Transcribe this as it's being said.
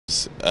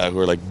kids who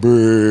are like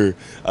brr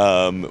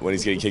when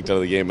he's getting kicked out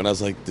of the game, and I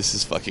was like, this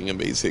is fucking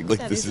amazing.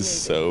 Like, this is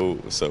so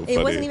funny.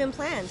 It wasn't even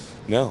planned.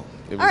 No.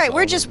 All right,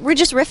 we're just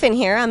riffing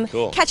here. I'm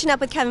cool. Catching up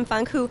with Kevan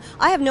Funk, who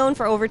I have known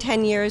for over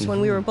 10 years when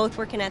we were both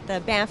working at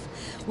the Banff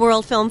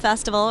World Film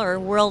Festival, or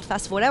World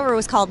Festival, whatever it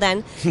was called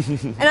then.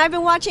 And I've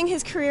been watching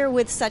his career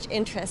with such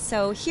interest.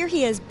 So here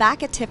he is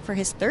back at TIFF for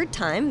his third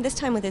time, this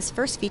time with his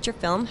first feature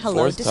film,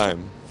 Hello.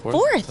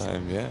 Fourth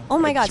time, yeah. Oh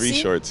my God! 3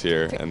 shorts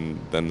here, and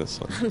then this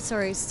one. I'm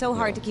sorry, so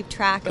hard to keep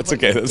track of that's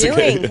what okay, you're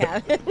doing,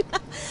 okay. Kevin.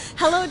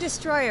 Hello,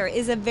 Destroyer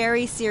is a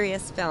very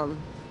serious film,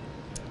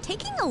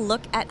 taking a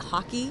look at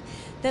hockey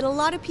that a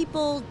lot of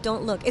people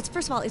don't look.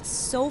 First of all, it's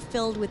so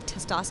filled with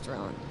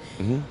testosterone.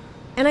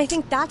 And I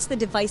think that's the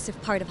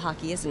divisive part of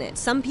hockey, isn't it?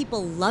 Some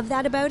people love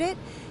that about it.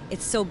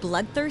 It's so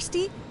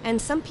bloodthirsty,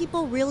 and some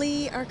people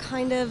really are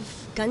kind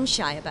of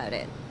gun-shy about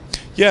it.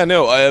 Yeah,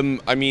 no,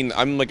 I mean,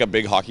 I'm like a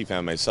big hockey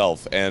fan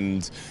myself,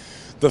 and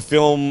the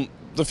film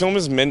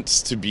is meant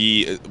to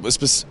be,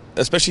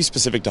 especially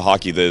specific to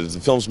hockey, the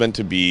film's meant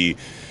to be,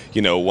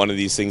 you know, one of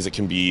these things that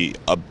can be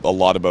a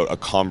lot about a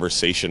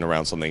conversation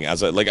around something. I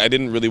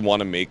didn't really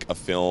want to make a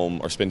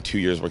film or spend 2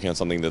 years working on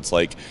something that's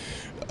like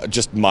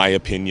just my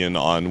opinion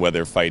on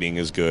whether fighting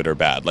is good or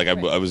bad. Like, I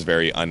was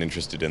very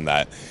uninterested in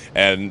that.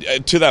 And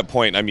to that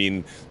point, I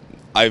mean,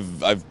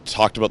 I've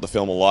talked about the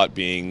film a lot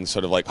being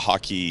sort of like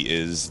hockey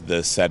is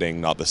the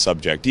setting, not the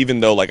subject.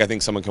 Even though, like, I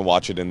think someone can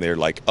watch it and they're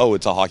like, oh,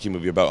 it's a hockey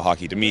movie about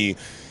hockey. To me,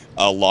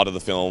 a lot of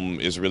the film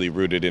is really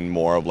rooted in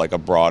more of like a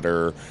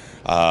broader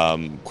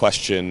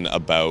question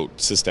about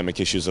systemic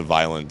issues of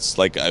violence.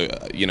 Like,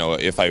 you know,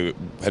 if I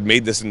had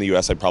made this in the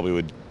U.S., I probably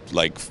would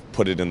like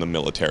put it in the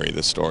military,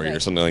 this story,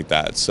 or something like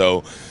that.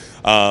 So,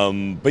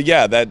 but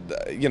yeah, that,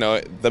 you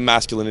know, the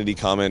masculinity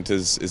comment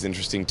is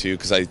interesting too,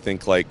 because I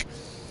think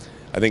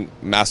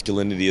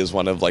masculinity is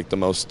one of like the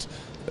most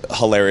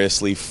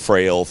hilariously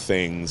frail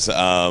things,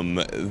 and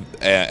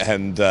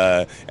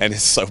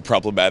it's so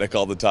problematic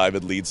all the time.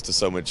 It leads to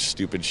so much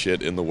stupid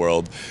shit in the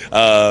world,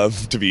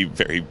 to be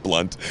very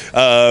blunt.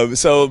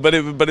 But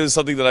it was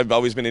something that I've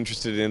always been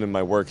interested in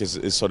my work,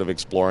 is sort of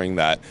exploring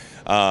that,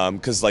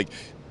 because like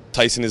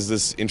Tyson is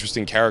this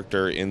interesting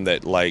character in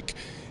that, like,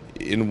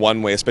 in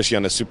one way, especially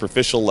on a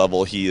superficial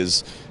level, he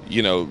is,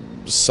 you know,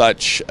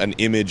 such an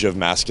image of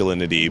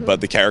masculinity,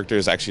 but the character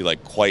is actually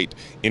like quite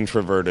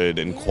introverted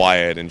and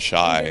quiet and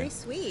shy. And very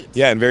sweet.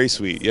 Yeah, and very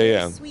sweet. He's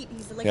very sweet.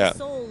 He's like a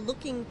soul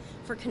looking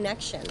for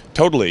connection.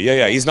 Totally.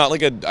 Yeah. He's not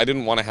like I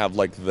didn't want to have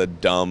like the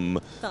dumb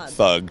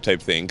thug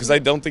type thing, because I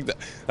don't think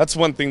that's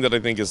one thing that I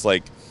think is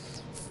like,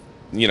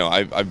 you know,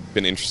 I've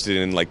been interested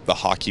in like the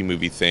hockey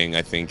movie thing.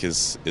 I think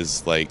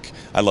is like,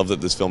 I love that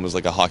this film is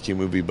like a hockey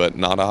movie but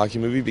not a hockey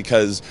movie,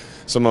 because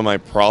some of my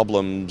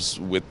problems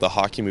with the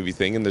hockey movie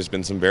thing, and there's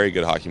been some very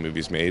good hockey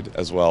movies made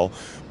as well,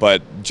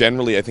 but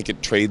generally I think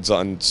it trades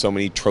on so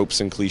many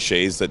tropes and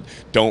cliches that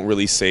don't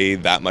really say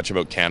that much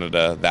about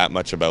Canada, that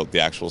much about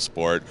the actual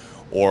sport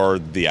or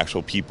the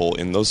actual people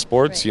in those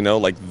sports. You know,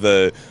 like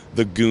the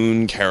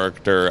goon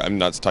character, I'm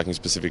not talking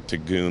specific to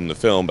Goon the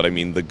film, but I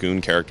mean the goon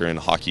character in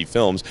hockey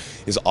films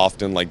is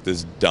often like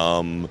this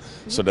dumb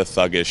sort of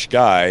thuggish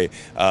guy,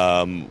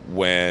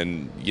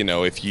 when, you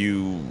know, if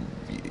you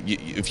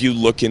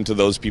look into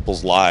those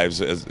people's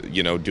lives, as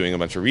you know, doing a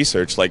bunch of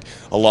research, like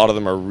a lot of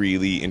them are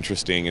really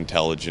interesting,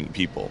 intelligent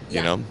people.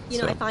 You know,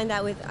 I find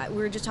that with we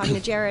were just talking to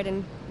Jared,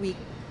 and we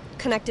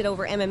connected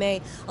over MMA.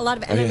 A lot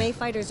of MMA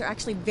fighters are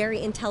actually very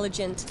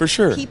intelligent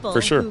people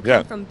who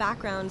come from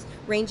backgrounds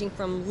ranging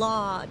from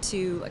law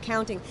to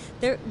accounting.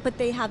 But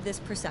they have this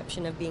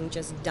perception of being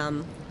just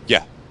dumb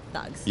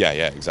thugs. Yeah,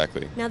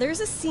 exactly. Now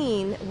there's a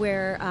scene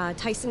where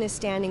Tyson is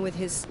standing with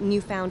his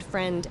newfound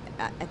friend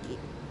at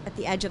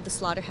the edge of the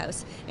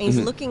slaughterhouse, and he's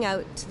looking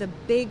out to the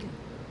big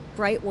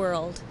bright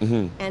world,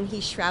 and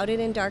he's shrouded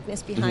in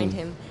darkness behind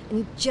him, and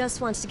he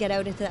just wants to get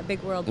out into that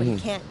big world, but he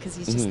can't, because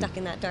he's just stuck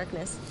in that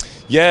darkness.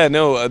 Yeah,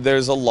 no,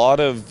 there's a lot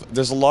of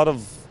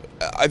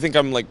I think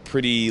I'm like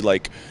pretty,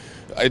 like,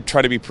 I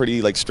try to be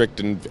pretty like strict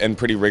and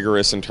pretty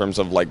rigorous in terms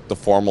of like the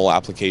formal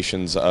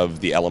applications of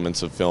the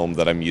elements of film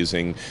that I'm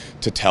using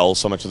to tell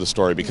so much of the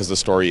story, because the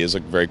story is a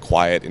very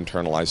quiet,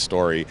 internalized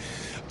story.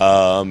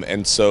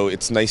 And so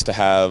it's nice to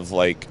have,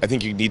 like, I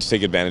think you need to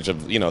take advantage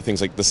of, you know, things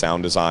like the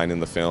sound design in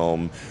the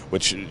film,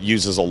 which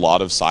uses a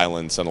lot of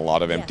silence and a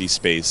lot of empty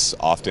space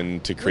often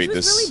to create which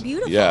was this. Really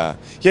beautiful.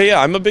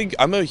 Yeah.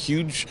 I'm a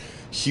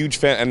huge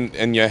fan,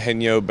 and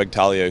Eugenio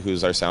Bagtalia,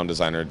 who's our sound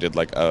designer, did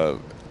like a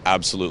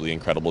absolutely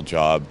incredible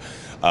job.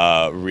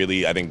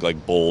 Really, I think,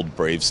 like, bold,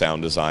 brave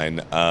sound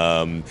design.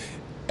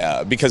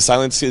 Because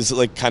silence is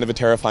like kind of a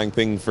terrifying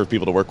thing for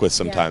people to work with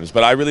sometimes,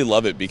 but I really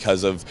love it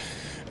because of,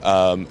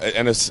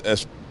 and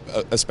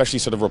especially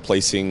sort of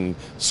replacing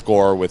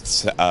score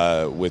with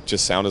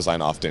just sound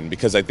design often,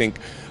 because I think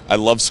I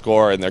love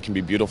score and there can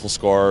be beautiful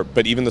score,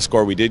 but even the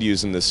score we did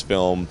use in this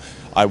film,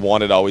 I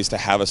wanted always to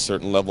have a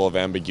certain level of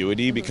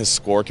ambiguity, because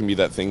score can be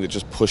that thing that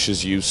just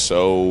pushes you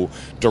so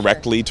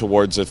directly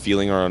towards a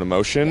feeling or an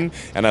emotion,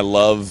 and I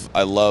love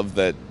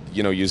that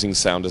using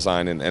sound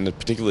design and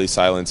particularly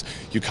silence,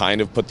 you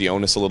kind of put the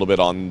onus a little bit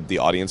on the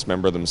audience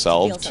member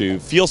themselves to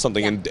feel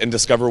something and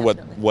discover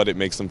what it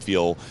makes them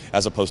feel,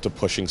 as opposed to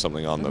pushing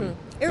something on them.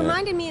 It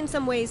reminded me in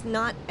some ways,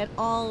 not at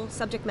all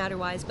subject matter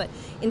wise, but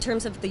in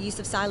terms of the use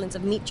of silence,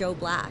 of Meet Joe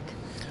Black.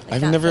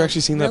 I've never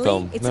actually seen that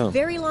film. It's a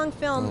very long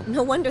film.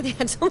 No wonder they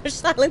had so much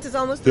silence. It's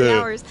almost 3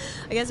 hours.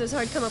 I guess it was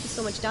hard to come up with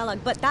so much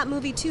dialogue. But that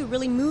movie, too,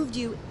 really moved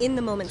you in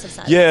the moments of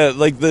silence. Yeah,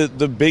 like the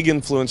big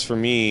influence for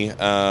me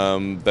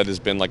that has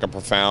been like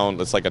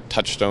it's like a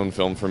touchstone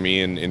film for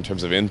me in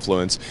terms of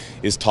influence,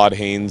 is Todd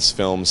Haynes'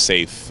 film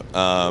Safe,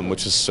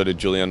 which is sort of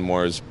Julianne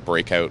Moore's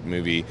breakout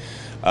movie.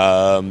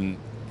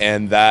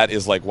 And that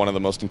is like one of the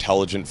most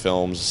intelligent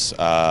films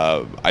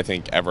I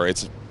think ever.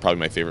 It's probably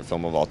my favorite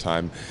film of all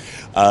time.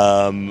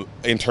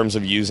 In terms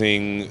of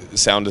using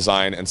sound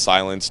design and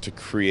silence to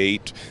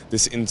create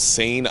this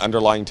insane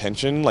underlying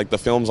tension. Like the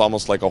film's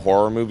almost like a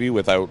horror movie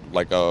without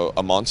like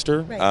a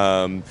monster.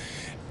 Right.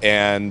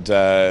 And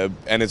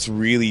it's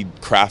really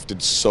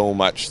crafted so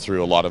much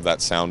through a lot of that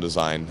sound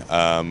design.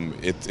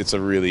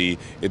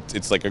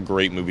 It's like a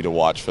great movie to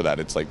watch for that.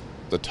 It's like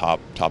the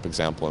top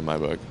example in my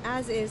book.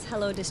 As is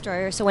Hello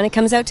Destroyer. So when it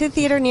comes out to a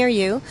theater near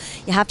you,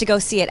 you have to go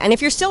see it. And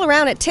if you're still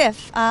around at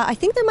TIFF, I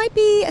think there might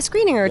be a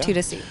screening or two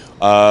to see.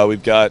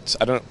 We've got,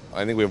 I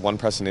think we have one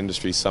press and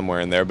industry somewhere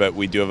in there, but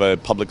we do have a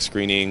public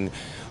screening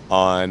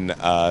on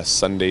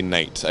Sunday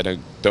night. I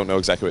don't know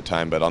exactly what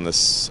time, but on the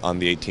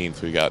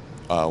 18th we got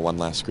one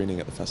last screening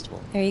at the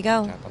festival. There you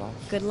go. Cap it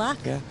off. Good luck.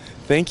 Yeah.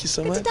 Thank you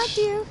so much. Good to talk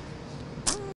to you.